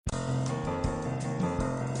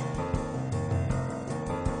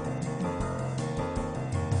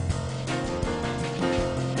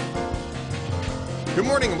Good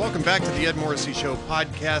morning and welcome back to the Ed Morrissey Show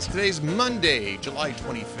podcast. Today's Monday, July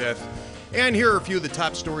 25th. And here are a few of the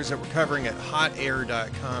top stories that we're covering at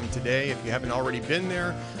hotair.com today. If you haven't already been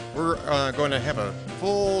there, we're going to have a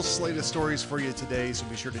full slate of stories for you today, so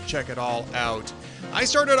be sure to check it all out. I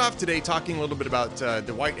started off today talking a little bit about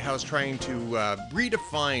the White House trying to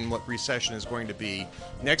redefine what recession is going to be.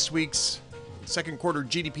 Next week's second quarter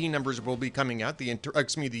GDP numbers will be coming out. The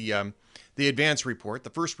advance report, the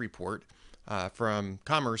first report from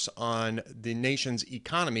Commerce on the nation's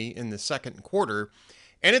economy in the second quarter.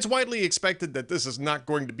 And it's widely expected that this is not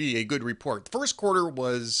going to be a good report. The first quarter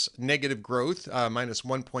was negative growth, minus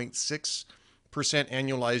 1.6%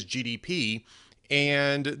 annualized GDP.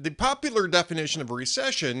 And the popular definition of a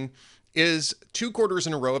recession is 2 quarters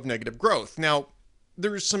in a row of negative growth. Now,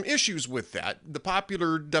 there's some issues with that. The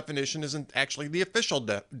popular definition isn't actually the official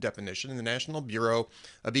definition. The National Bureau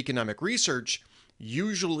of Economic Research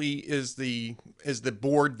usually is the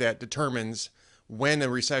board that determines when a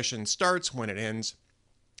recession starts, when it ends.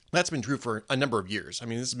 That's been true for a number of years. I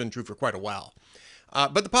mean, this has been true for quite a while.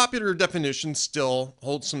 But the popular definition still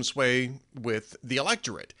holds some sway with the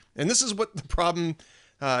electorate. And this is what the problem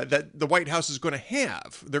that the White House is going to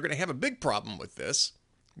have. They're going to have a big problem with this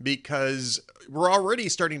because we're already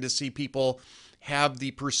starting to see people have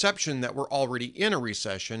the perception that we're already in a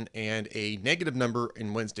recession, and a negative number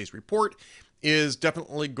in Wednesday's report is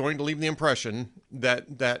definitely going to leave the impression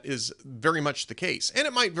that that is very much the case. And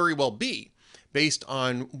it might very well be, based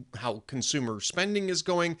on how consumer spending is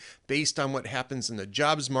going, based on what happens in the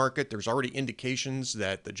jobs market. There's already indications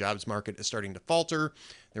that the jobs market is starting to falter.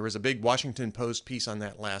 There was a big Washington Post piece on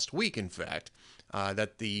that last week, in fact,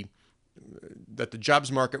 that the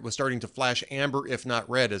jobs market was starting to flash amber, if not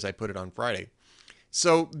red, as I put it on Friday.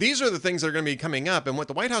 So these are the things that are going to be coming up. And what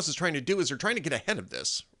the White House is trying to do is they're trying to get ahead of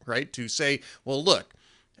this, right? To say, well, look,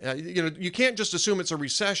 you can't just assume it's a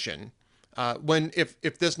recession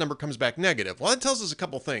if this number comes back negative. Well, that tells us a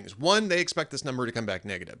couple things. One, they expect this number to come back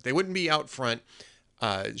negative. They wouldn't be out front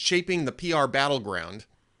shaping the PR battleground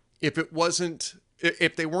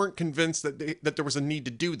if they weren't convinced that there was a need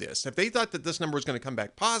to do this. If they thought that this number was going to come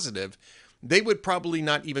back positive, they would probably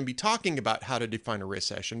not even be talking about how to define a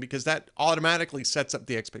recession, because that automatically sets up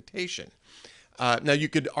the expectation. Now, you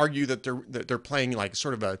could argue that they're playing like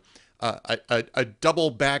sort of a double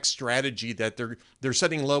back strategy, that they're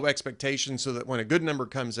setting low expectations so that when a good number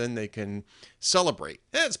comes in, they can celebrate.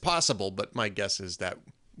 It's possible, but my guess is that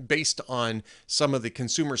based on some of the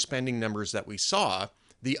consumer spending numbers that we saw,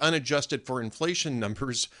 the unadjusted for inflation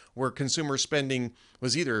numbers, where consumer spending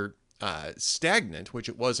was either stagnant, which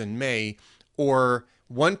it was in May, or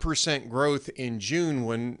 1% growth in June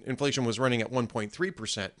when inflation was running at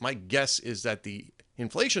 1.3%. My guess is that the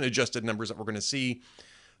inflation adjusted numbers that we're going to see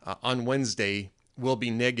on Wednesday will be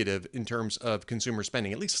negative in terms of consumer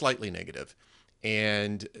spending, at least slightly negative.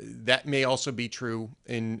 And that may also be true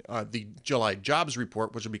in the July jobs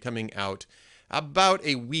report, which will be coming out about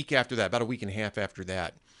a week after that, about a week and a half after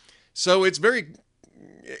that. So it's very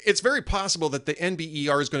possible that the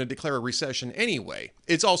NBER is going to declare a recession anyway.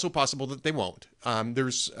 It's also possible that they won't.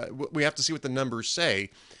 We have to see what the numbers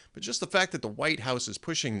say. But just the fact that the White House is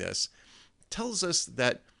pushing this tells us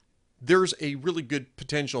that there's a really good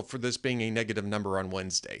potential for this being a negative number on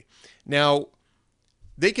Wednesday. Now,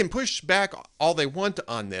 they can push back all they want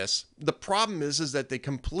on this. The problem is that they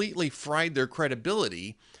completely fried their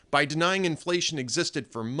credibility by denying inflation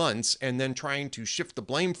existed for months and then trying to shift the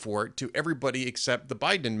blame for it to everybody except the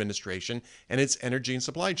Biden administration and its energy and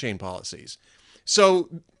supply chain policies. So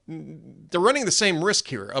they're running the same risk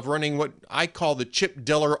here of running what I call the Chip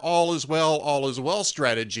Diller all is well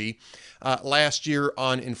strategy last year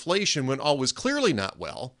on inflation, when all was clearly not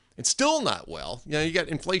well. It's still not well. You got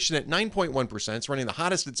inflation at 9.1%. It's running the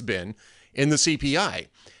hottest it's been in the CPI.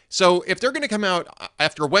 So if they're going to come out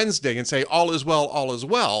after Wednesday and say all is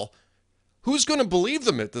well, who's going to believe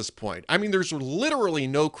them at this point? I mean, there's literally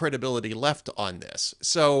no credibility left on this.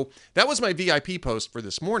 So that was my VIP post for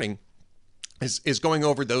this morning, is going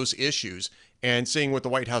over those issues and seeing what the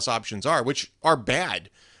White House options are, which are bad.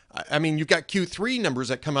 I mean, you've got Q3 numbers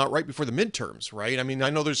that come out right before the midterms, right? I mean, I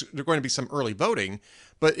know there's going to be some early voting,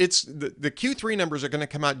 but it's the Q3 numbers are going to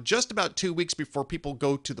come out just about 2 weeks before people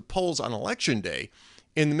go to the polls on election day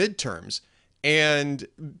in the midterms. And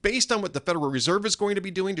based on what the Federal Reserve is going to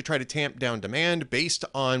be doing to try to tamp down demand, based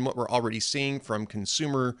on what we're already seeing from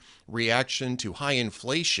consumer reaction to high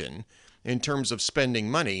inflation in terms of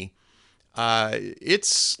spending money,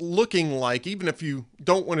 it's looking like, even if you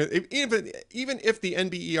don't want to, even if the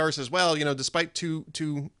NBER says, well, despite two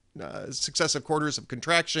successive quarters of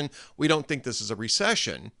contraction, we don't think this is a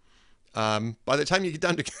recession. By the time you get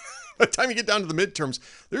down to By the time you get down to the midterms,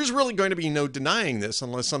 there's really going to be no denying this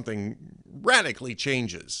unless something radically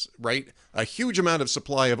changes, right? A huge amount of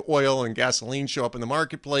supply of oil and gasoline show up in the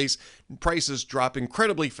marketplace, prices drop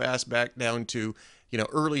incredibly fast back down to,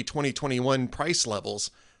 early 2021 price levels.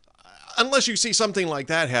 Unless you see something like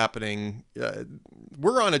that happening,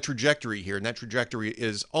 we're on a trajectory here, and that trajectory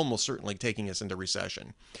is almost certainly taking us into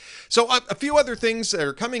recession. So a few other things that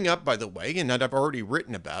are coming up, by the way, and that I've already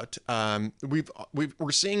written about.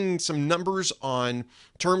 We're seeing some numbers on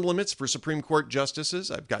term limits for Supreme Court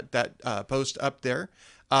justices. I've got that post up there.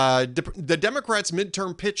 The Democrats'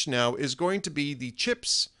 midterm pitch now is going to be the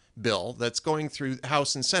CHIPS bill that's going through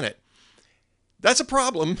House and Senate. That's a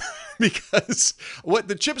problem because what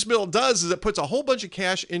the CHIPS bill does is it puts a whole bunch of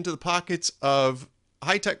cash into the pockets of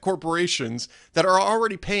high-tech corporations that are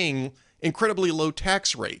already paying incredibly low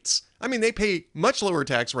tax rates. I mean, they pay much lower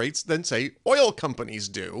tax rates than, say, oil companies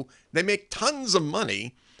do. They make tons of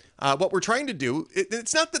money. What we're trying to do,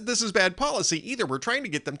 it's not that this is bad policy either. We're trying to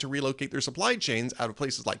get them to relocate their supply chains out of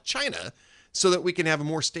places like China so that we can have a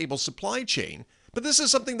more stable supply chain. But this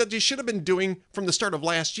is something that they should have been doing from the start of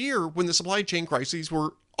last year when the supply chain crises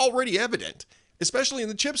were already evident, especially in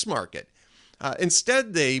the chips market.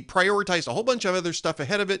 Instead, they prioritized a whole bunch of other stuff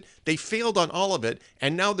ahead of it. They failed on all of it.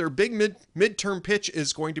 And now their big midterm pitch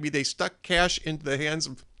is going to be they stuck cash into the hands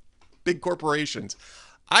of big corporations.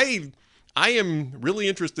 I am really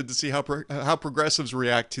interested to see how progressives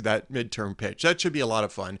react to that midterm pitch. That should be a lot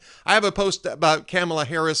of fun. I have a post about Kamala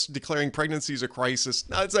Harris declaring pregnancy is a crisis.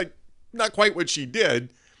 Now, it's like not quite what she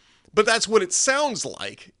did, but that's what it sounds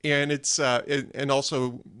like. And it's and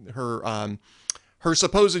also her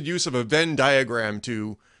supposed use of a Venn diagram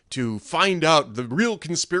to find out the real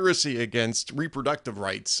conspiracy against reproductive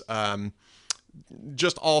rights.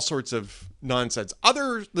 Just all sorts of nonsense.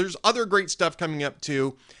 There's other great stuff coming up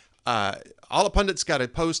too. All the pundits got a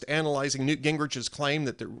post analyzing Newt Gingrich's claim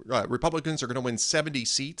that the Republicans are going to win 70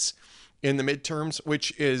 seats in the midterms,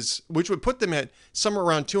 which would put them at somewhere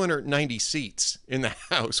around 290 seats in the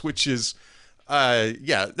House, which is,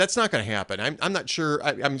 that's not going to happen. I'm not sure.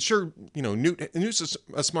 I'm sure, Newt's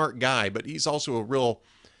a smart guy, but he's also a real,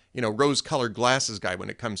 rose-colored glasses guy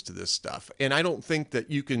when it comes to this stuff. And I don't think that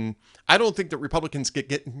Republicans can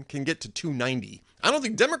get to 290. I don't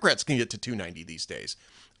think Democrats can get to 290 these days.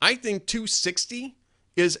 I think 260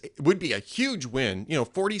 would be a huge win.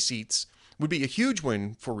 40 seats would be a huge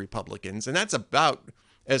win for Republicans. And that's about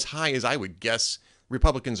as high as I would guess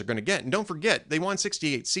Republicans are going to get. And don't forget, they won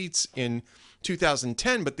 68 seats in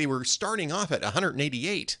 2010, but they were starting off at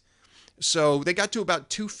 188. So they got to about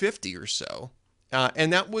 250 or so.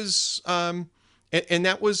 And that was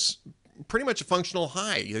pretty much a functional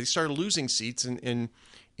high. They started losing seats in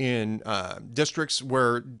districts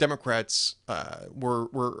where Democrats were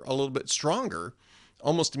a little bit stronger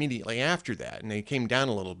almost immediately after that, and they came down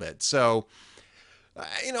a little bit. So,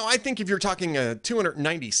 I think if you're talking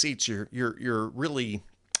 290 seats, you're really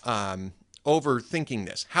overthinking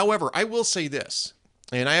this. However, I will say this,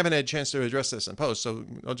 and I haven't had a chance to address this in post, so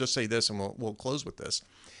I'll just say this, and we'll close with this.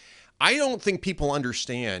 I don't think people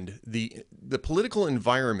understand the political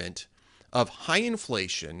environment of high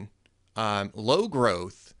inflation, low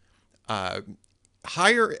growth,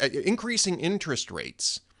 increasing interest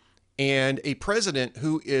rates, and a president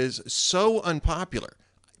who is so unpopular.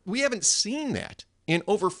 We haven't seen that in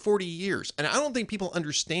over 40 years. And I don't think people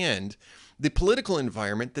understand the political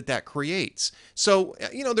environment that creates. So,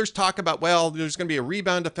 there's talk about, there's going to be a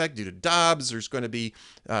rebound effect due to Dobbs. There's going to be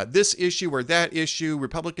this issue or that issue.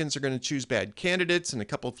 Republicans are going to choose bad candidates in a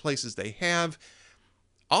couple of places they have.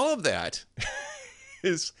 All of that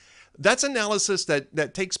that's analysis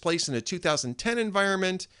that takes place in a 2010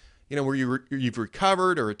 environment, where you've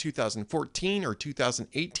recovered, or a 2014 or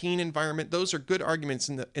 2018 environment. Those are good arguments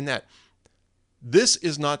in that. This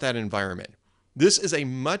is not that environment. This is a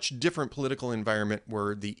much different political environment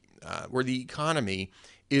where the economy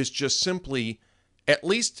is just simply, at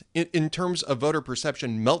least in terms of voter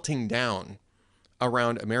perception, melting down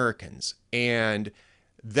around Americans. And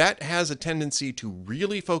that has a tendency to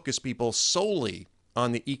really focus people solely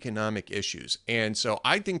on the economic issues. And so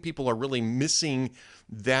I think people are really missing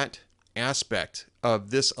that aspect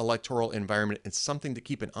of this electoral environment. It's something to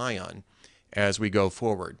keep an eye on as we go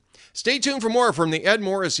forward. Stay tuned for more from the Ed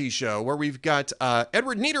Morrissey Show, where we've got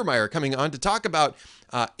Edward Niedermeyer coming on to talk about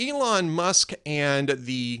Elon Musk and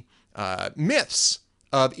the myths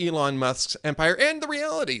of Elon Musk's empire and the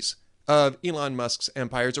realities of Elon Musk's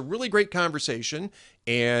empire. It's a really great conversation,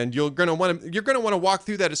 and you're going to want to walk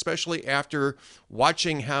through that, especially after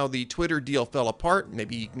watching how the Twitter deal fell apart.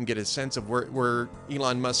 Maybe you can get a sense of where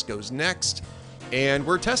Elon Musk goes next and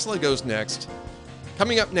where Tesla goes next.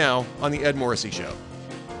 coming up now on the Ed Morrissey Show.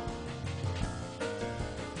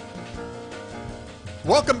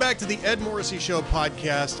 Welcome back to the Ed Morrissey Show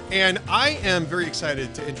podcast, and I am very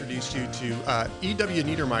excited to introduce you to E.W.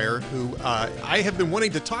 Niedermeyer, who I have been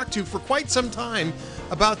wanting to talk to for quite some time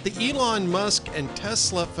about the Elon Musk and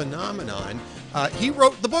Tesla phenomenon. He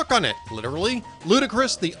wrote the book on it, literally,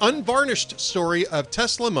 Ludicrous, the Unvarnished Story of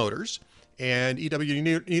Tesla Motors, and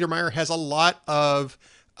E.W. Niedermeyer has a lot of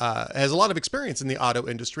experience in the auto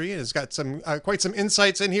industry and has got some quite some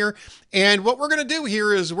insights in here. And what we're going to do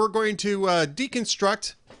here is we're going to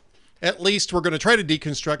deconstruct, at least we're going to try to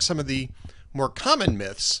deconstruct some of the more common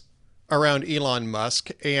myths around Elon Musk.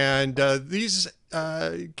 And these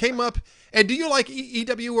came up. And do you like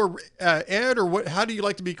EW or Ed, or what? How do you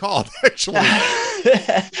like to be called, actually?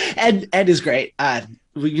 Ed is great.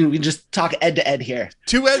 We can just talk Ed to Ed here.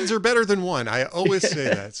 Two Eds are better than one. I always say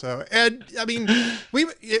that. So Ed, I mean,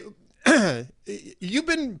 you've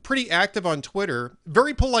been pretty active on Twitter,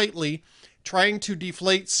 very politely trying to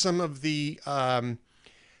deflate some of the,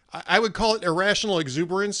 I would call it irrational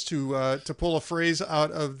exuberance, to pull a phrase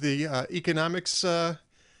out of the economics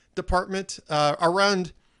department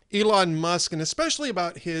around Elon Musk, and especially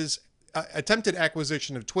about his attempted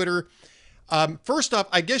acquisition of Twitter. First off,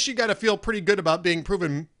 I guess you got to feel pretty good about being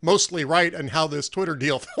proven mostly right on how this Twitter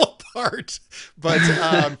deal fell apart. But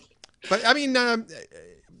I mean, a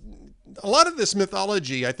lot of this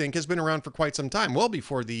mythology, I think, has been around for quite some time, well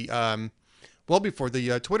before the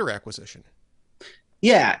Twitter acquisition.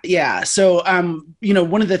 Yeah. So,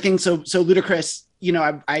 one of the things, so Ludicrous,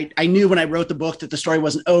 I knew when I wrote the book that the story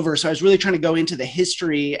wasn't over. So I was really trying to go into the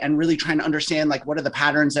history and really trying to understand, like, what are the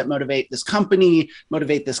patterns that motivate this company,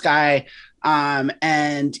 motivate this guy.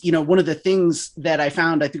 And one of the things that I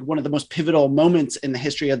found, I think one of the most pivotal moments in the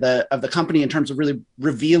history of the company in terms of really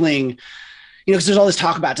revealing, because there's all this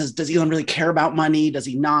talk about, does Elon really care about money? Does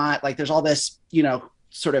he not? Like, there's all this,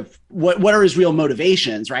 sort of what are his real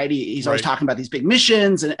motivations, right? He's always talking about these big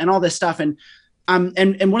missions and all this stuff. And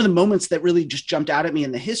one of the moments that really just jumped out at me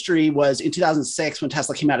in the history was in 2006 when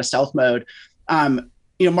Tesla came out of stealth mode.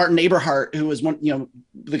 Martin Eberhard, who was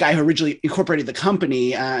the guy who originally incorporated the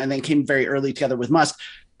company and then came very early together with Musk.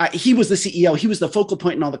 He was the CEO. He was the focal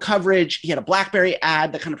point in all the coverage. He had a BlackBerry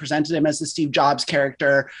ad that kind of presented him as the Steve Jobs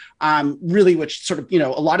character, really, which sort of,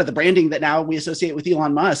 a lot of the branding that now we associate with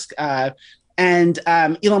Elon Musk. And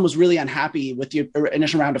Elon was really unhappy with the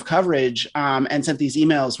initial round of coverage and sent these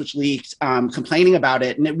emails, which leaked, complaining about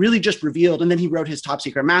it. And it really just revealed. And then he wrote his top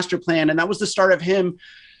secret master plan. And that was the start of him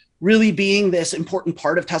really being this important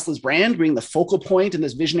part of Tesla's brand, being the focal point and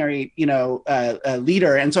this visionary,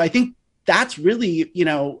 leader. And so I think that's really,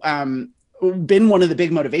 been one of the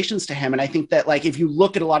big motivations to him. And I think that, like, if you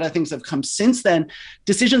look at a lot of things that have come since then,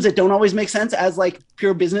 decisions that don't always make sense as like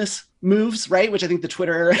pure business moves, right? Which I think the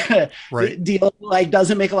Twitter deal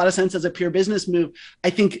doesn't make a lot of sense as a pure business move. I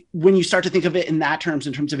think when you start to think of it in that terms,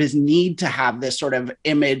 in terms of his need to have this sort of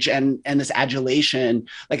image and this adulation,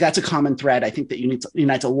 like, that's a common thread. I think that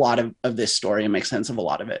unites a lot of this story and makes sense of a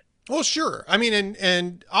lot of it. Well, sure. I mean,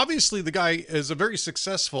 and obviously the guy is a very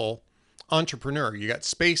successful entrepreneur. You got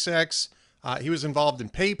SpaceX. He was involved in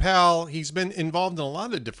PayPal. He's been involved in a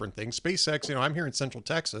lot of different things. SpaceX, I'm here in Central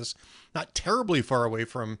Texas, not terribly far away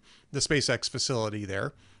from the SpaceX facility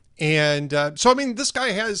there. And so, I mean, this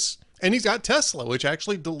guy he's got Tesla, which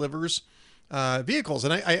actually delivers vehicles.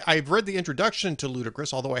 And I've read the introduction to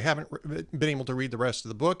Ludicrous, although I haven't been able to read the rest of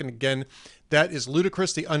the book. And again, that is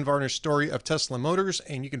Ludicrous, the Unvarnished Story of Tesla Motors.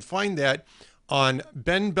 And you can find that on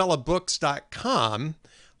benbellabooks.com.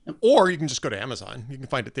 Or you can just go to Amazon. You can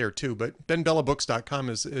find it there too. But benbellabooks.com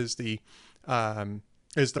is the primary,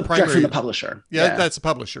 direct from the publisher. Yeah, that's the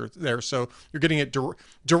publisher there. So you're getting it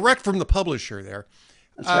direct from the publisher there.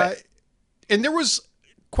 That's right. And there was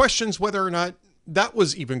questions whether or not that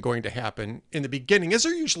was even going to happen in the beginning, as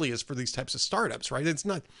there usually is for these types of startups, right? It's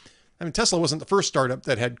not. I mean, Tesla wasn't the first startup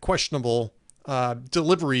that had questionable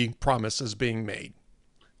delivery promises being made.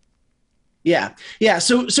 Yeah.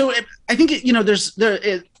 So I think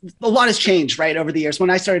a lot has changed, right, over the years. When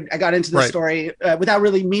I got into the story without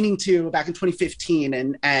really meaning to back in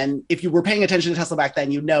 2015, and if you were paying attention to Tesla back then,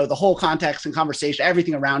 the whole context and conversation,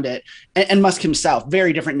 everything around it, and Musk himself,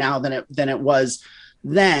 very different now than it was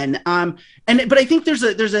then. But I think there's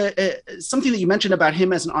something that you mentioned about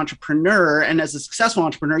him as an entrepreneur and as a successful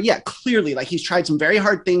entrepreneur. Yeah, clearly, like, he's tried some very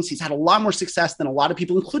hard things. He's had a lot more success than a lot of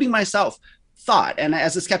people, including myself, thought. And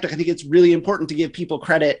as a skeptic, I think it's really important to give people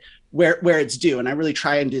credit where it's due. And I really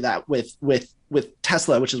try and do that with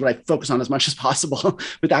Tesla, which is what I focus on as much as possible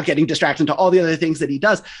without getting distracted into all the other things that he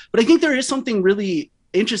does. But I think there is something really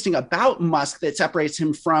interesting about Musk that separates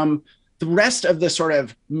him from the rest of the sort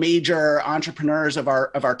of major entrepreneurs of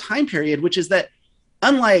our time period, which is that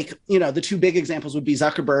unlike, the two big examples would be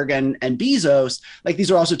Zuckerberg and Bezos, like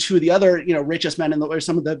these are also two of the other, richest men or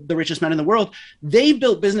some of the richest men in the world. They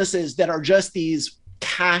built businesses that are just these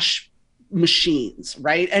cash machines,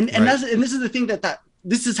 right? And this is the thing that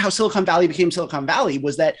this is how Silicon Valley became Silicon Valley,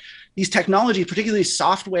 was that these technologies, particularly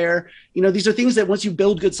software, these are things that once you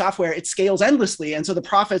build good software, it scales endlessly. And so the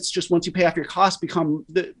profits, just once you pay off your costs,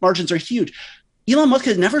 the margins are huge. Elon Musk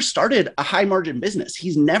has never started a high margin business.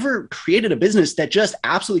 He's never created a business that just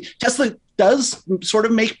absolutely, Tesla does sort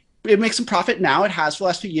of make some profit now. It has for the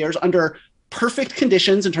last few years under perfect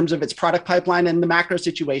conditions in terms of its product pipeline and the macro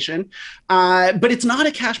situation. But it's not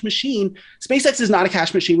a cash machine. SpaceX is not a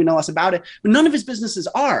cash machine. We know less about it, but none of his businesses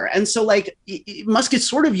are. And so like Musk is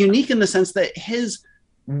sort of unique in the sense that his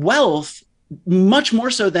wealth, much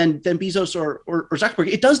more so than Bezos or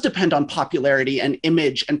Zuckerberg, it does depend on popularity and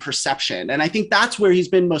image and perception. And I think that's where he's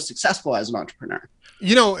been most successful as an entrepreneur.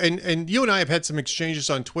 And you and I have had some exchanges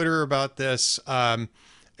on Twitter about this.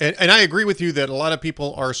 And I agree with you that a lot of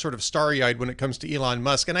people are sort of starry-eyed when it comes to Elon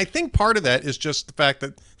Musk. And I think part of that is just the fact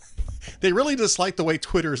that they really dislike the way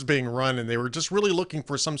Twitter is being run, and they were just really looking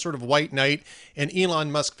for some sort of white knight, and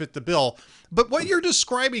Elon Musk fit the bill. But what you're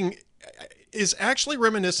describing is actually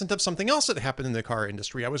reminiscent of something else that happened in the car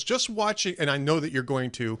industry. I was just watching, and I know that you're going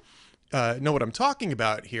to know what I'm talking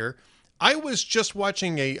about here. I was just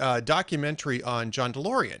watching a documentary on John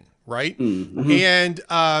DeLorean, right?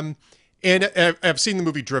 Mm-hmm. And I've seen the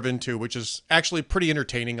movie Driven too, which is actually pretty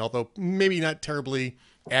entertaining, although maybe not terribly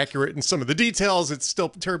accurate in some of the details. It's still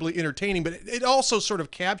terribly entertaining, but it also sort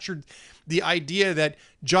of captured the idea that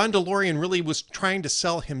John DeLorean really was trying to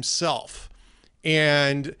sell himself.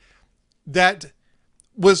 And that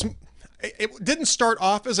it didn't start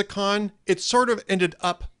off as a con. It sort of ended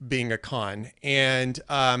up being a con. And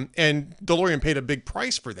DeLorean paid a big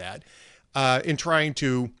price for that in trying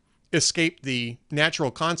to escape the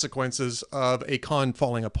natural consequences of a con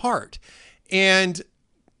falling apart. And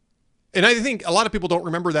I think a lot of people don't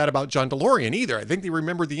remember that about John DeLorean either. I think they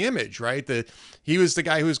remember the image, right? He was the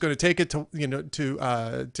guy who was going to take it to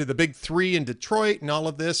the big three in Detroit and all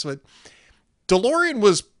of this. But DeLorean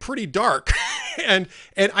was pretty dark. and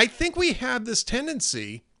I think we have this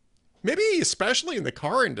tendency, maybe especially in the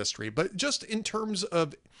car industry, but just in terms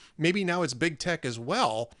of maybe now it's big tech as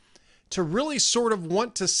well, to really sort of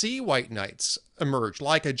want to see white knights emerge,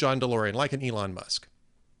 like a John DeLorean, like an Elon Musk.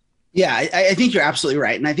 Yeah, I think you're absolutely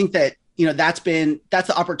right. And I think that, that's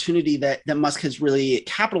the opportunity that Musk has really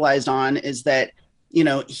capitalized on, is that,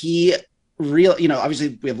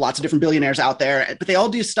 obviously we have lots of different billionaires out there, but they all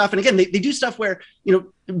do stuff. And again, they do stuff where,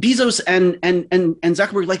 Bezos and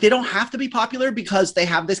Zuckerberg, like, they don't have to be popular because they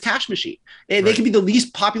have this cash machine. Right. They can be the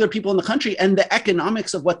least popular people in the country, and the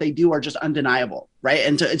economics of what they do are just undeniable.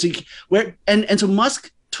 Right. So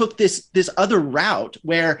Musk took this other route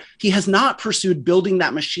where he has not pursued building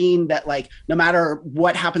that machine that, like, no matter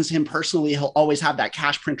what happens to him personally, he'll always have that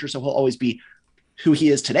cash printer. So he'll always be who he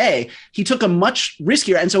is today. He took a much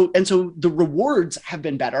riskier. And so the rewards have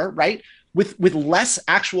been better, right? With less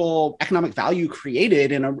actual economic value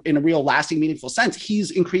created in a real lasting, meaningful sense.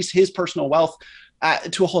 He's increased his personal wealth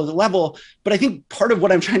to a whole other level. But I think part of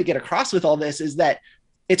what I'm trying to get across with all this is that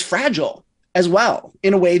it's fragile as well,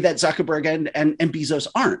 in a way that Zuckerberg and Bezos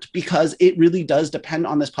aren't, because it really does depend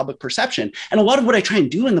on this public perception. And a lot of what I try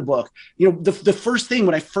and do in the book, the first thing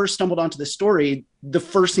when I first stumbled onto this story, the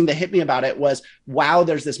first thing that hit me about it was, wow,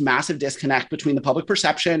 there's this massive disconnect between the public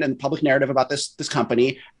perception and the public narrative about this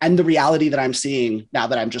company and the reality that I'm seeing now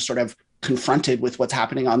that I'm just sort of confronted with what's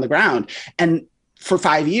happening on the ground. And for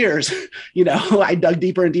 5 years, I dug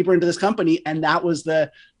deeper and deeper into this company, and that was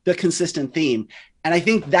the consistent theme. And I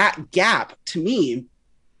think that gap, to me,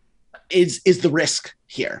 is the risk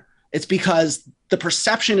here. It's because the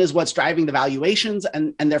perception is what's driving the valuations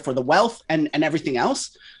and therefore the wealth and everything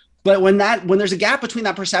else. But when there's a gap between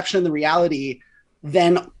that perception and the reality,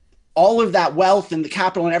 then all of that wealth and the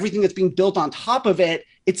capital and everything that's being built on top of it,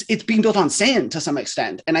 it's being built on sand to some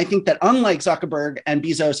extent. And I think that unlike Zuckerberg and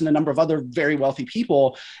Bezos and a number of other very wealthy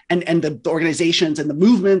people and the organizations and the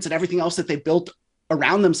movements and everything else that they built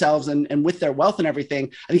around themselves and with their wealth and everything,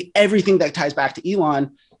 I think everything that ties back to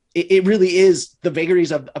Elon, it really is the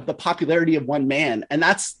vagaries of the popularity of one man. And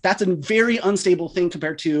that's a very unstable thing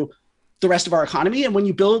compared to the rest of our economy. And when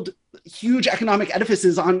you build huge economic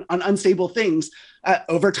edifices on unstable things,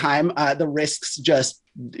 over time, the risks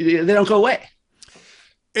they don't go away.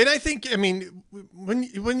 And I think,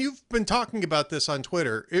 when you've been talking about this on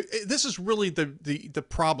Twitter, this is really the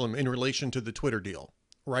problem in relation to the Twitter deal,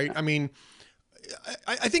 right?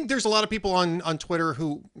 I think there's a lot of people on Twitter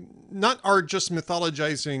who not are just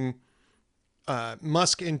mythologizing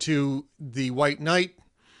Musk into the White Knight,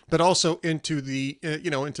 but also into the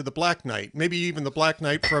into the Black Knight, maybe even the Black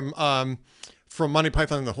Knight from Monty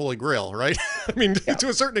Python and the Holy Grail, right? I mean, Yeah. to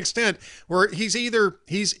a certain extent, where he's either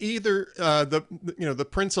the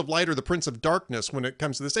Prince of Light or the Prince of Darkness when it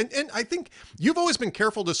comes to this. And I think you've always been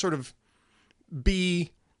careful to sort of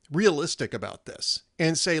be realistic about this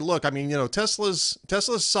and say, look, I mean, Tesla's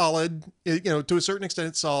solid, to a certain extent,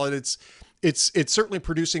 it's solid. It's certainly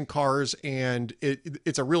producing cars, and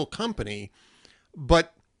it's a real company,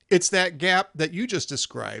 but it's that gap that you just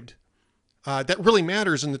described that really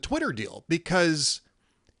matters in the Twitter deal, because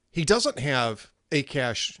he doesn't have a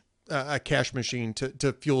cash machine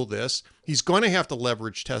to fuel this. He's going to have to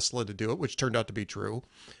leverage Tesla to do it, which turned out to be true.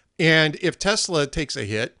 And if Tesla takes a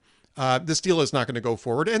hit, this deal is not going to go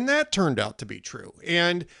forward. And that turned out to be true.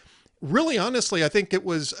 And really, honestly, I think it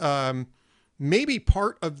was maybe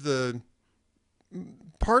part of it,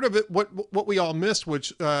 what we all missed,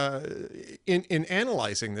 which in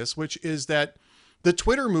analyzing this, which is that the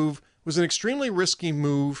Twitter move was an extremely risky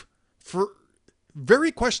move for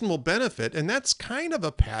very questionable benefit. And that's kind of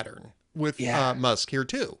a pattern with Musk here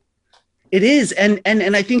too. It is. And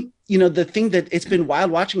I think, the thing that it's been wild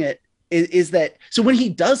watching it is that, so when he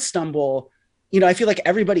does stumble, I feel like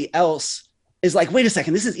everybody else is like, wait a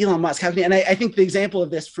second, this is Elon Musk. How can he? And I think the example of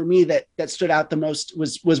this for me that stood out the most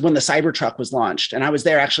was when the Cybertruck was launched. And I was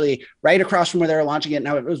there actually right across from where they were launching it. And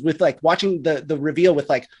I was with like watching the reveal with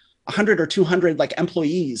like 100 or 200 like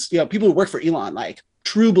employees, people who work for Elon, like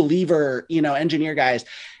true believer, engineer guys.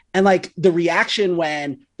 And like the reaction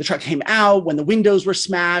when the truck came out, when the windows were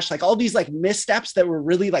smashed, like all these like missteps that were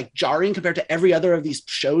really like jarring compared to every other of these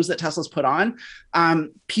shows that Tesla's put on,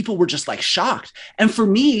 people were just like shocked. And for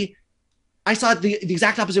me, I saw it the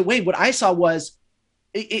exact opposite way. What I saw was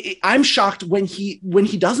I'm shocked when he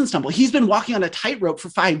doesn't stumble. He's been walking on a tightrope for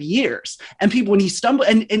 5 years, and people, when he stumbled,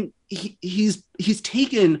 and he's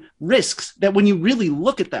taken risks that when you really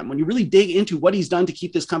look at them, when you really dig into what he's done to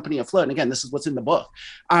keep this company afloat, and again, this is what's in the book,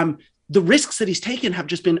 the risks that he's taken have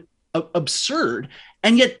just been absurd,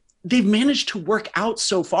 and yet they've managed to work out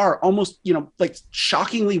so far, almost, like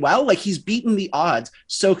shockingly well. Like he's beaten the odds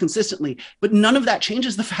so consistently, but none of that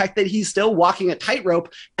changes the fact that he's still walking a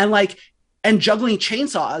tightrope and juggling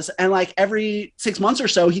chainsaws. And like every 6 months or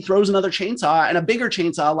so, he throws another chainsaw and a bigger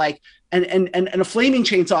chainsaw, and a flaming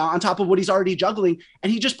chainsaw on top of what he's already juggling.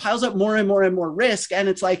 And he just piles up more and more and more risk. And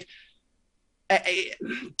it's like,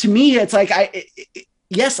 to me, it's like,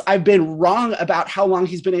 yes, I've been wrong about how long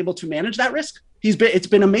he's been able to manage that risk. It's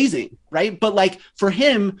been amazing, right? But like for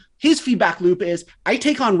him, his feedback loop is, I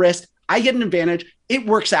take on risk, I get an advantage, it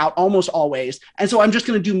works out almost always, and so I'm just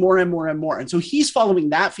going to do more and more and more. And so he's following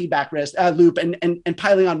that feedback risk loop and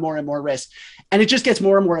piling on more and more risk, and it just gets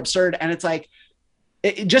more and more absurd. And it's like,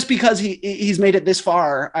 just because he's made it this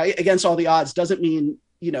far against all the odds doesn't mean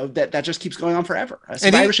that just keeps going on forever.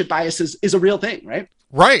 Survivorship bias is a real thing, right?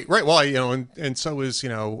 Right. Well, and so is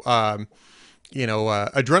adrenaline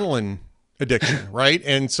addiction, right?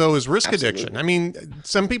 And so is risk Absolutely. addiction. I mean,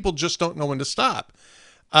 some people just don't know when to stop.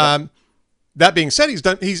 That being said,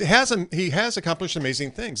 he has accomplished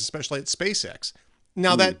amazing things, especially at SpaceX.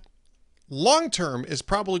 Now that long term is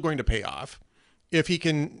probably going to pay off. If he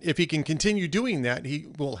can continue doing that, he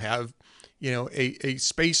will have, a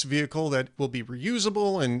space vehicle that will be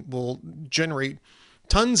reusable and will generate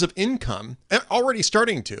tons of income, already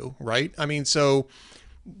starting to, right? I mean, so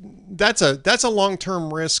that's a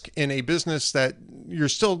long-term risk in a business that you're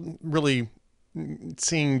still really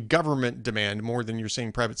seeing government demand more than you're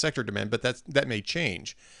seeing private sector demand, but that may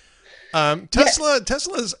change.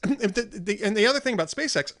 Tesla's, and the other thing about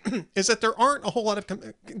SpaceX is that there aren't a whole lot of,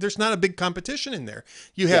 there's not a big competition in there.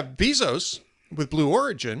 You have Bezos with Blue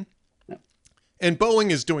Origin, and Boeing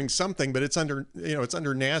is doing something, but it's under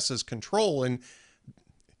NASA's control. And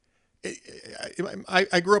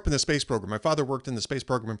I grew up in the space program. My father worked in the space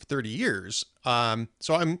program for 30 years.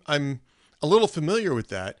 So I'm a little familiar with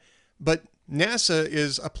that, but NASA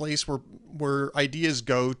is a place where ideas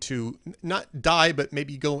go to not die, but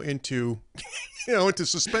maybe go into, into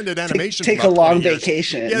suspended animation. Take a long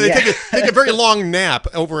vacation. Yeah, they take a very long nap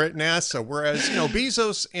over at NASA. Whereas,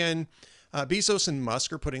 Bezos and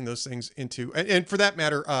Musk are putting those things into, and for that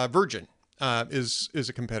matter, Virgin is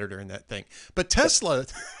a competitor in that thing. But Tesla,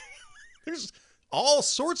 there's all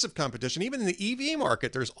sorts of competition. Even in the EV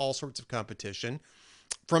market, there's all sorts of competition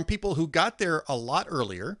from people who got there a lot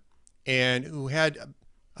earlier and who had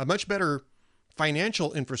a much better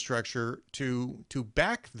financial infrastructure to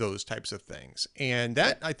back those types of things. And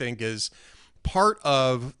that, I think, is part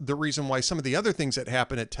of the reason why some of the other things that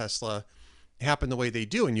happen at Tesla happen the way they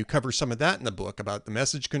do. And you cover some of that in the book about the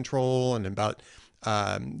message control and about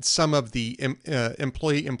some of the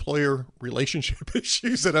employee-employer relationship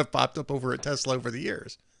issues that have popped up over at Tesla over the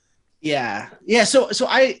years. Yeah. Yeah. So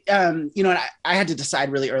I, and I had to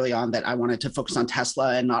decide really early on that I wanted to focus on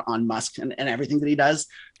Tesla and not on Musk and everything that he does.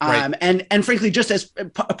 Right. And frankly, just as a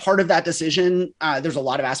part of that decision, there's a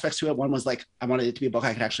lot of aspects to it. One was like, I wanted it to be a book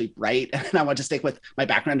I could actually write, and I wanted to stick with my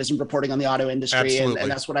background as in reporting on the auto industry, and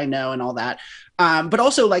that's what I know and all that. But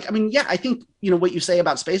also like, I think, what you say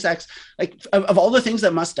about SpaceX, like of all the things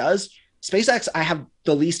that Musk does, SpaceX, I have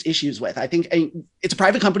the least issues with. I think it's a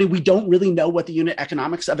private company. We don't really know what the unit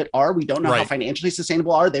economics of it are. We don't know how financially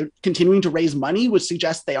sustainable are. They're continuing to raise money, which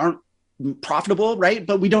suggests they aren't profitable, right?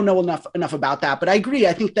 But we don't know enough about that. But I agree.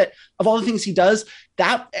 I think that of all the things he does,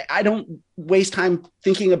 that I don't waste time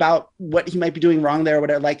thinking about what he might be doing wrong there or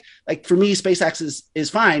whatever. Like for me, SpaceX is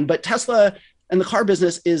fine, but Tesla and the car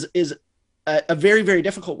business is a very, very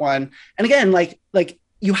difficult one. And again, like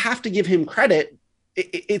you have to give him credit.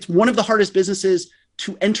 It's one of the hardest businesses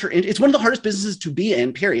to enter in. It's one of the hardest businesses to be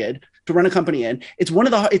in, period, to run a company in. It's one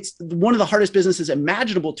of the hardest businesses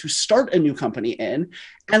imaginable to start a new company in.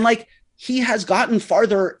 And like, he has gotten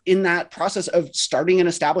farther in that process of starting and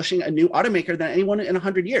establishing a new automaker than anyone in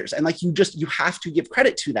 100 years. And like, you have to give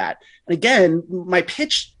credit to that. And again, my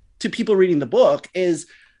pitch to people reading the book is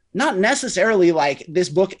not necessarily like this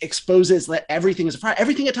book exposes that everything is a fraud.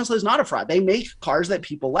 Everything at Tesla is not a fraud. They make cars that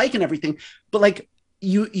people like and everything, but like,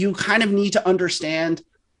 you kind of need to understand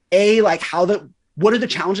like what are the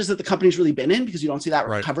challenges that the company's really been in, because you don't see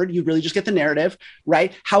that covered. You really just get the narrative,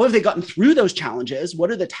 right? How have they gotten through those challenges? What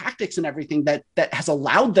are the tactics and everything that has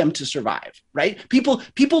allowed them to survive, right? People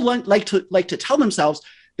like to tell themselves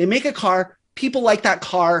they make a car, people like that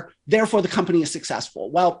car, therefore the company is successful.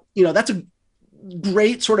 Well, that's a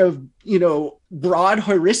great sort of, broad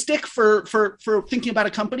heuristic for thinking about a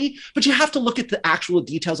company, but you have to look at the actual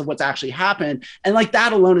details of what's actually happened. And like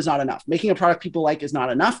that alone is not enough. Making a product people like is not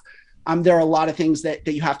enough. There are a lot of things that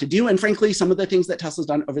you have to do. And frankly, some of the things that Tesla's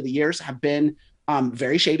done over the years have been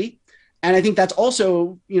very shady. And I think that's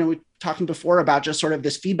also, talking before about just sort of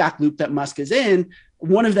this feedback loop that Musk is in.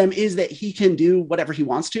 One of them is that he can do whatever he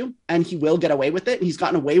wants to, and he will get away with it. And he's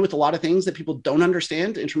gotten away with a lot of things that people don't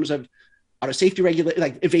understand in terms of auto safety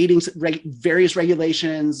like evading various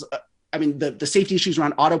regulations. I mean, the safety issues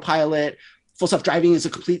around autopilot, full self-driving is a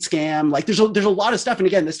complete scam. Like there's a lot of stuff. And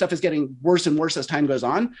again, this stuff is getting worse and worse as time goes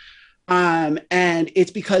on. And it's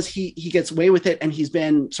because he gets away with it, and he's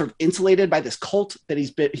been sort of insulated by this cult that he's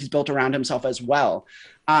built around himself as well.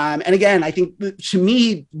 And again, I think to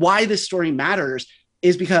me, why this story matters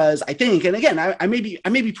is because I think, and again, I may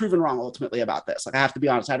be proven wrong ultimately about this. Like I have to be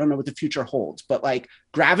honest, I don't know what the future holds, but like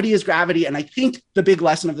gravity is gravity. And I think the big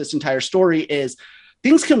lesson of this entire story is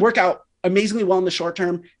things can work out amazingly well in the short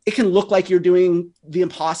term. It can look like you're doing the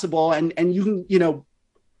impossible, and you can,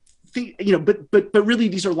 but really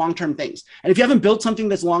these are long-term things. And if you haven't built something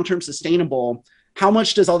that's long-term sustainable, how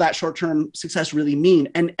much does all that short-term success really mean?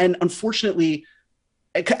 And unfortunately,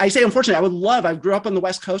 I say unfortunately, I grew up on the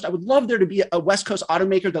West Coast. I would love there to be a West Coast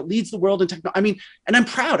automaker that leads the world in technology. I mean, and I'm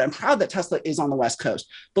proud that Tesla is on the West Coast,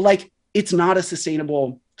 but like, it's not a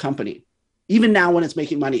sustainable company. Even now when it's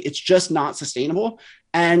making money, it's just not sustainable.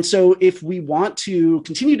 And so if we want to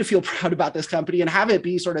continue to feel proud about this company and have it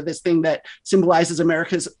be sort of this thing that symbolizes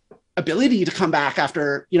America's ability to come back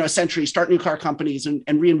after, a century, start new car companies and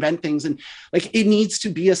reinvent things. And like, it needs to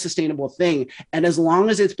be a sustainable thing. And as long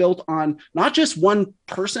as it's built on not just one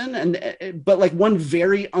person but like one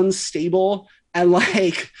very unstable and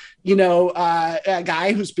like, a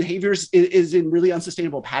guy whose behaviors is in really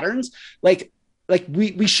unsustainable patterns, like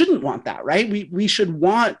we shouldn't want that, right? We should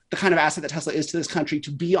want the kind of asset that Tesla is to this country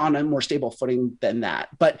to be on a more stable footing than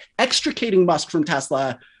that. But extricating Musk from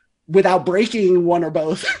Tesla without breaking one or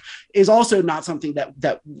both is also not something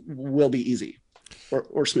that will be easy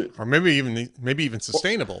or smooth, or maybe even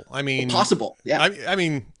sustainable. I mean, possible. Yeah. I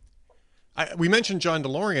mean, we mentioned John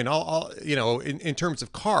DeLorean. In terms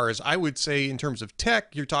of cars, I would say in terms of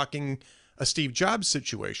tech, you're talking a Steve Jobs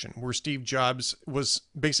situation where Steve Jobs was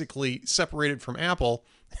basically separated from Apple.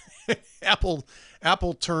 Apple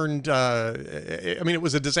turned. It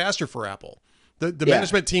was a disaster for Apple. The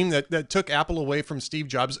management team that took Apple away from Steve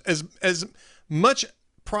Jobs, as much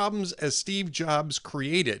problems as Steve Jobs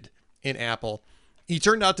created in Apple, he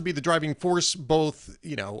turned out to be the driving force, both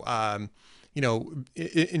in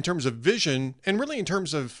terms of vision and really in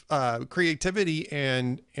terms of creativity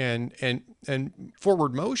and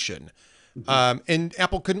forward motion. And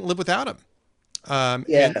Apple couldn't live without him.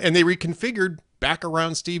 And they reconfigured back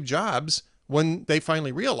around Steve Jobs when they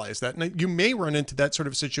finally realize that. And you may run into that sort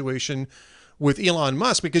of situation with Elon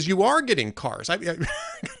Musk, because you are getting cars. I gotta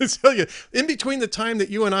tell you, in between the time that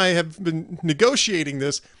you and I have been negotiating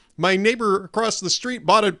this, my neighbor across the street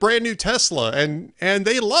bought a brand new Tesla, and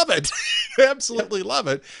they love it. They absolutely love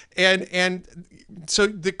it. And so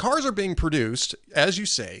the cars are being produced, as you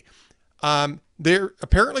say. They're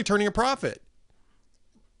apparently turning a profit.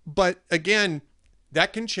 But again,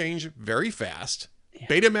 that can change very fast. Yeah.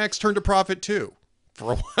 Betamax turned a profit too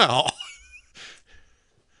for a while.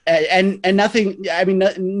 And nothing, I mean,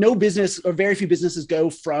 no business, or very few businesses, go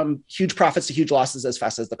from huge profits to huge losses as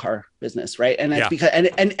fast as the car business, right? And that's because,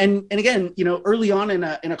 and again, you know, early on in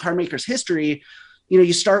a car maker's history, you know,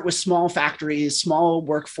 you start with small factories, small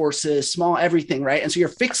workforces, small everything, right? And so your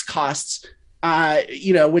fixed costs,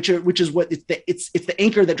 you know, which is what it's the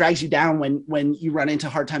anchor that drags you down when you run into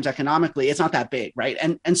hard times economically. It's not that big, right?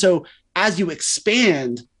 And so as you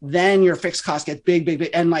expand, then your fixed cost gets big,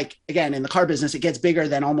 and like again in the car business, it gets bigger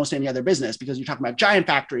than almost any other business, because you're talking about giant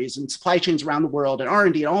factories and supply chains around the world and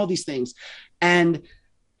R&D and all these things. And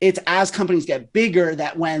it's as companies get bigger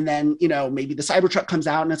that when then, you know, maybe the Cybertruck comes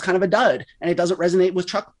out and it's kind of a dud and it doesn't resonate with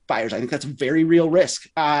truck buyers. I think that's a very real risk.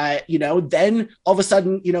 You know, then all of a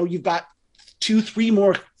sudden, you know, you've got 2-3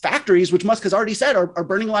 more factories, which Musk has already said are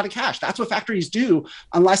burning a lot of cash. That's what factories do,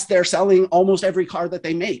 unless they're selling almost every car that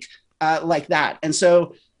they make like that. And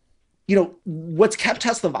so, you know, what's kept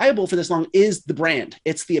Tesla viable for this long is the brand.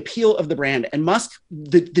 It's the appeal of the brand. And Musk,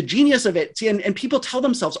 the genius of it, see, and people tell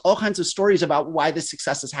themselves all kinds of stories about why this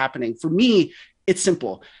success is happening. For me, it's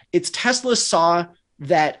simple. It's Tesla saw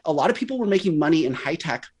that a lot of people were making money in high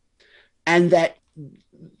tech, and that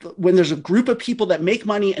when there's a group of people that make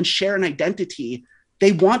money and share an identity,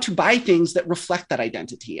 they want to buy things that reflect that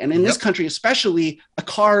identity. And in this country, especially, a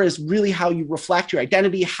car is really how you reflect your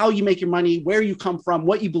identity, how you make your money, where you come from,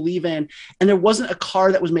 what you believe in. And there wasn't a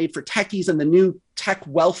car that was made for techies and the new tech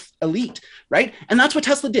wealth elite, right? And that's what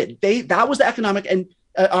Tesla did. That was the economic and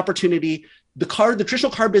opportunity. The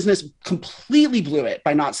traditional car business completely blew it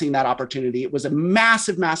by not seeing that opportunity. It was a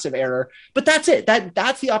massive, massive error, but that's it.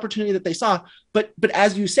 That's the opportunity that they saw. But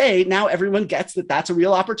as you say, now everyone gets that that's a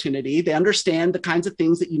real opportunity. They understand the kinds of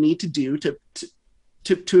things that you need to do to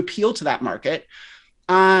appeal to that market.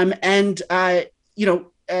 You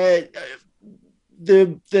know,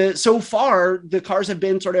 so far the cars have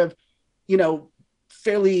been sort of, you know,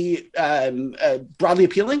 fairly broadly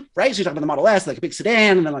appealing, right? So you're talking about the Model S, like a big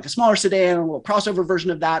sedan, and then like a smaller sedan, a little crossover version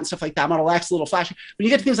of that and stuff like that. Model X, a little flashy. When you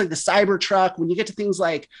get to things like the Cybertruck, when you get to things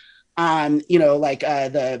like, you know, like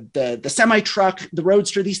the semi truck, the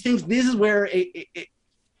Roadster, these things, this is where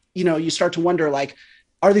you know, you start to wonder, like,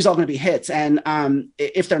 are these all going to be hits? And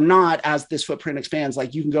if they're not, as this footprint expands,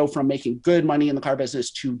 like, you can go from making good money in the car business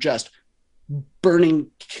to just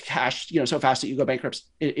burning cash, you know, so fast that you go bankrupt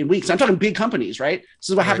in weeks. I'm talking big companies, right? This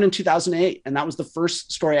is what happened in 2008. And that was the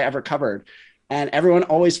first story I ever covered. And everyone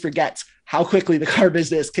always forgets how quickly the car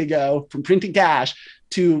business could go from printing cash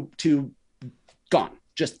to gone,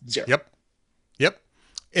 just zero. Yep.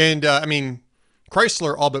 And I mean,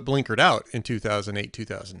 Chrysler all but blinkered out in 2008,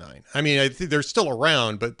 2009. I mean, I think they're still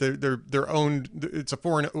around, but they're owned. It's a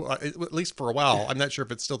foreign, at least for a while. I'm not sure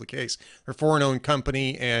if it's still the case. They're a foreign-owned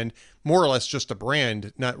company and more or less just a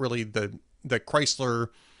brand, not really the Chrysler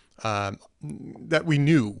that we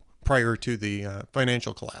knew prior to the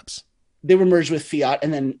financial collapse. They were merged with Fiat,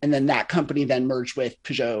 and then that company then merged with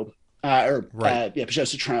Peugeot. Peugeot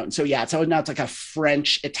Citroën. So yeah, so now it's like a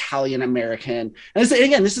French, Italian, American. And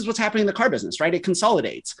this is what's happening in the car business, right? It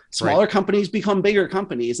consolidates. Smaller companies become bigger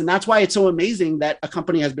companies. And that's why it's so amazing that a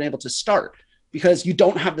company has been able to start, because you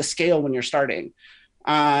don't have the scale when you're starting.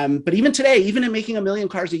 But even today, even in making 1 million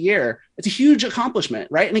cars a year, it's a huge accomplishment,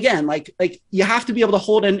 right? And again, like you have to be able to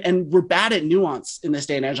hold, and we're bad at nuance in this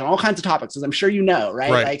day and age on all kinds of topics, as I'm sure you know, right?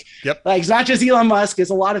 Like it's not just Elon Musk, it's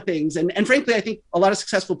a lot of things. And frankly, I think a lot of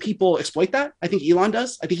successful people exploit that. I think Elon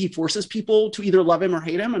does. I think he forces people to either love him or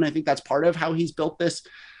hate him. And I think that's part of how he's built this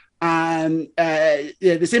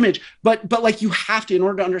this image. But like, you have to, in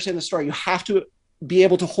order to understand the story, you have to be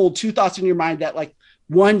able to hold two thoughts in your mind that, like,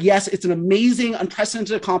 one, yes, it's an amazing,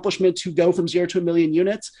 unprecedented accomplishment to go from 0 to 1 million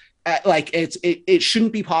units. It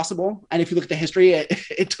shouldn't be possible. And if you look at the history,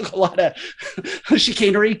 it took a lot of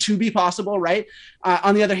chicanery to be possible, right?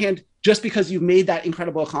 On the other hand, just because you've made that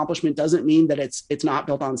incredible accomplishment doesn't mean that it's not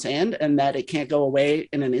built on sand and that it can't go away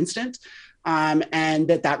in an instant, and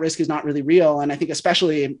that risk is not really real. And I think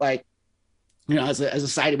especially, like, as a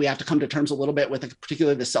society, we have to come to terms a little bit with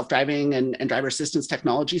particularly the self-driving and driver assistance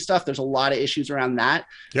technology stuff. There's a lot of issues around that.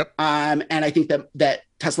 Yep. And I think that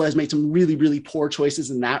Tesla has made some really, really poor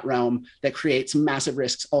choices in that realm that create some massive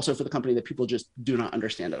risks also for the company that people just do not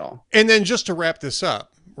understand at all. And then just to wrap this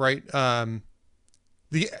up, right?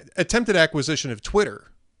 The attempted acquisition of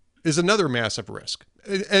Twitter is another massive risk,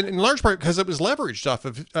 and in large part because it was leveraged off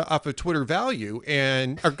of Twitter value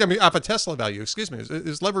off of Tesla value. Excuse me, it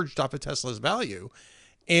is leveraged off of Tesla's value,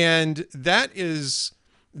 and that is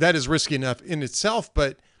risky enough in itself.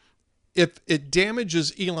 But if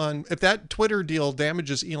that Twitter deal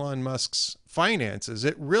damages Elon Musk's finances,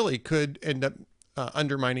 it really could end up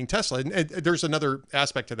undermining Tesla. And there's another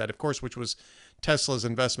aspect to that, of course, which was Tesla's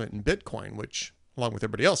investment in Bitcoin, which, along with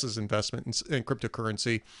everybody else's investment in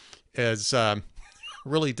cryptocurrency, has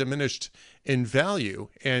really diminished in value.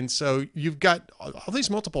 And so you've got all these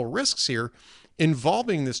multiple risks here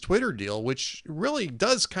involving this Twitter deal, which really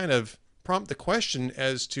does kind of prompt the question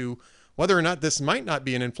as to whether or not this might not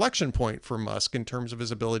be an inflection point for Musk in terms of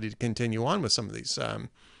his ability to continue on with some of these,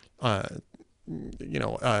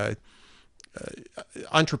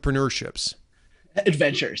 entrepreneurships.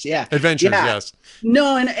 Adventures. Yes.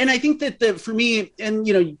 No, and I think that for me, and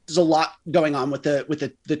there's a lot going on with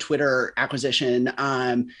the Twitter acquisition.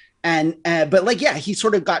 But like, yeah, he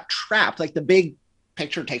sort of got trapped. Like the big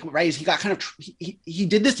picture takeaway, right? Is he got kind of he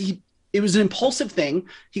did this. It was an impulsive thing.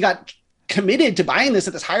 He got committed to buying this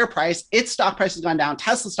at this higher price. Its stock price has gone down.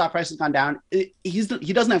 Tesla's stock price has gone down. He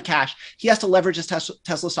doesn't have cash. He has to leverage his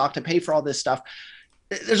Tesla stock to pay for all this stuff.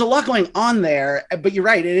 There's a lot going on there, but you're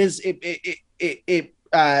right. It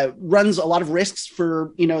runs a lot of risks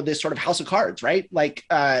for, this sort of house of cards, right? Like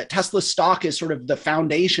Tesla stock is sort of the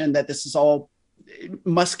foundation that this is all,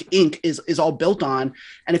 Musk Inc. is all built on.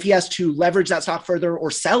 And if he has to leverage that stock further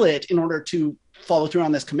or sell it in order to follow through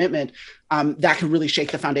on this commitment, that could really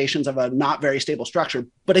shake the foundations of a not very stable structure.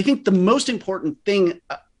 But I think the most important thing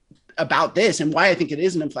about this, and why I think it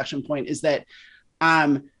is an inflection point, is that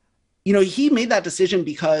he made that decision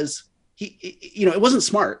because it wasn't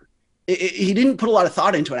smart. He didn't put a lot of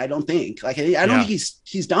thought into it. I don't think. Like, I don't think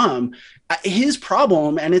he's dumb. His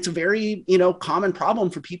problem, and it's a very common problem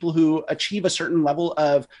for people who achieve a certain level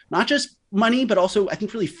of not just money, but also I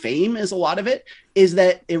think really fame is a lot of it. Is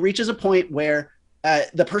that it reaches a point where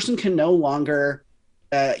the person can no longer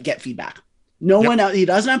get feedback. No one else. He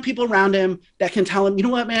doesn't have people around him that can tell him, you know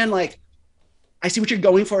what, man, like, I see what you're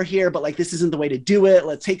going for here, but like, this isn't the way to do it.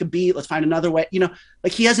 Let's take a beat. Let's find another way.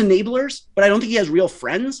 Like, he has enablers, but I don't think he has real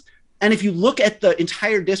friends. And if you look at the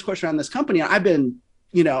entire discourse around this company, I've been,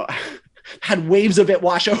 had waves of it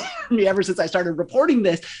wash over me ever since I started reporting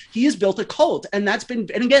this. He has built a cult, and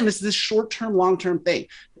again, this is this short-term, long-term thing.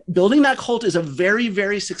 Building that cult is a very,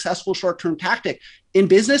 very successful short-term tactic. In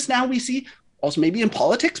business now, we see, also maybe in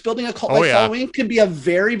politics, building a cult following can be a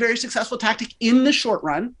very, very successful tactic in the short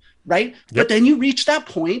run. Right. Yep. But then you reach that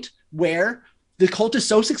point where the cult is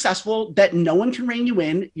so successful that no one can rein you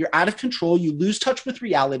in. You're out of control. You lose touch with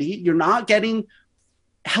reality. You're not getting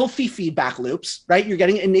healthy feedback loops, right? You're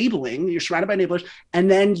getting enabling. You're surrounded by enablers,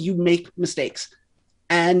 and then you make mistakes.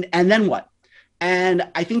 And then what? And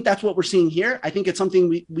I think that's what we're seeing here. I think it's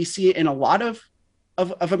something we see in a lot of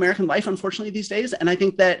American life, unfortunately, these days. And I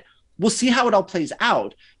think that we'll see how it all plays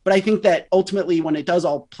out. But I think that ultimately, when it does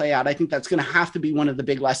all play out, I think that's going to have to be one of the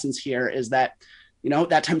big lessons here, is that,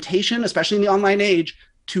 that temptation, especially in the online age,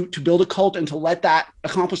 to build a cult and to let that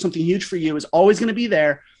accomplish something huge for you is always going to be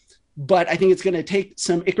there. But I think it's going to take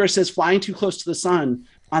some Icaruses flying too close to the sun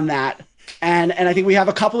on that. And I think we have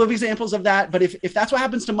a couple of examples of that. But if that's what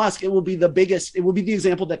happens to Musk, it will be the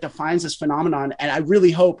example that defines this phenomenon. And I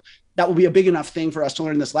really hope that will be a big enough thing for us to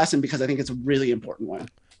learn this lesson, because I think it's a really important one.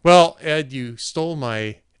 Well, Ed, you stole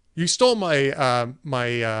my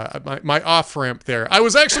my off ramp there. I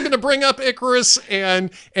was actually going to bring up Icarus and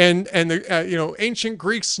the ancient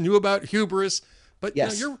Greeks knew about hubris, but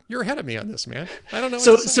yes, you're ahead of me on this, man. I don't know.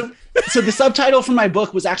 So the subtitle for my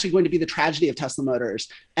book was actually going to be The Tragedy of Tesla Motors,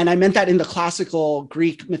 and I meant that in the classical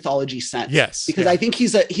Greek mythology sense. Yes, because I think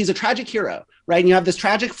he's a tragic hero, right? And you have this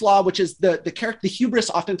tragic flaw, which is the character, the hubris,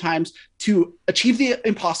 oftentimes to achieve the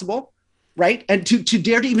impossible, right, and to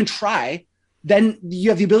dare to even try. Then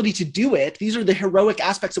you have the ability to do it. These are the heroic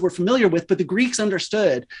aspects that we're familiar with, but the Greeks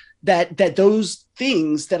understood that those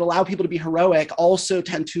things that allow people to be heroic also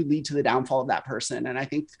tend to lead to the downfall of that person. And I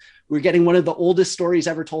think we're getting one of the oldest stories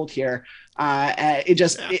ever told here. It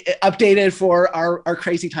updated for our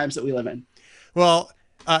crazy times that we live in. Well,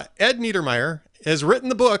 Ed Niedermeyer has written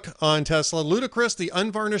the book on Tesla, Ludicrous: The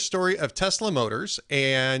Unvarnished Story of Tesla Motors,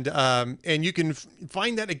 and you can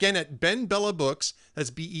find that again at Ben Bella Books. That's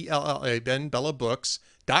BELLA,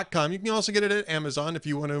 BenBellaBooks.com. You can also get it at Amazon if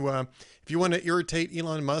you want to irritate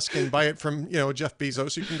Elon Musk and buy it from Jeff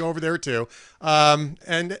Bezos. You can go over there too. And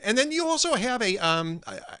then you also have a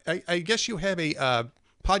I guess you have a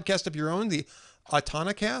podcast of your own, the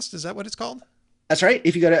Autonocast. Is that what it's called? That's right.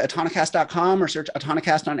 If you go to autonocast.com or search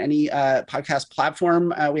Autonocast on any podcast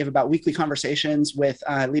platform, we have about weekly conversations with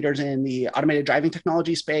leaders in the automated driving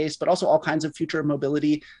technology space, but also all kinds of future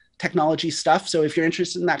mobility technology stuff. So if you're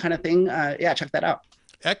interested in that kind of thing, check that out.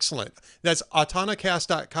 Excellent. That's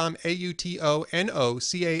autonocast.com,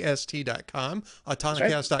 AUTONOCAST.com,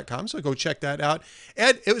 autonocast.com. So go check that out.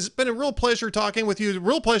 Ed, it's been a real pleasure talking with you.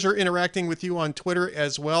 Real pleasure interacting with you on Twitter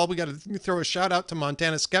as well. We got to throw a shout out to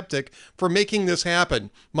Montana Skeptic for making this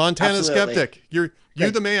happen. Montana Absolutely. Skeptic, you're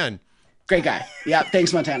the man. Great guy. Yeah.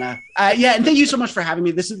 Thanks, Montana. And thank you so much for having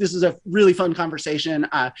me. This is a really fun conversation.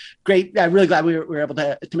 Great. I'm really glad we were able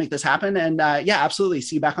to make this happen. And absolutely.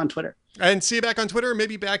 See you back on Twitter. And see you back on Twitter,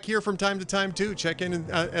 maybe back here from time to time too. Check in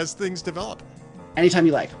as things develop. Anytime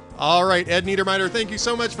you like. All right, Ed Niedermeyer, thank you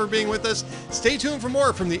so much for being with us. Stay tuned for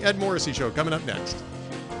more from the Ed Morrissey Show coming up next.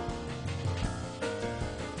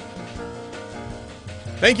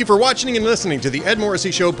 Thank you for watching and listening to the Ed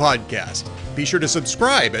Morrissey Show podcast. Be sure to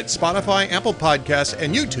subscribe at Spotify, Apple Podcasts,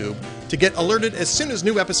 and YouTube to get alerted as soon as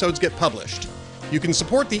new episodes get published. You can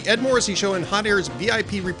support the Ed Morrissey Show and Hot Air's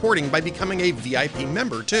VIP reporting by becoming a VIP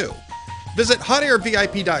member, too. Visit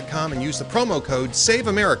hotairvip.com and use the promo code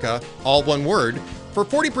SAVEAMERICA, all one word, for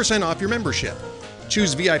 40% off your membership.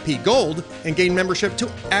 Choose VIP Gold and gain membership to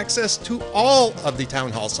access to all of the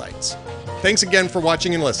Town Hall sites. Thanks again for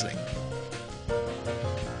watching and listening.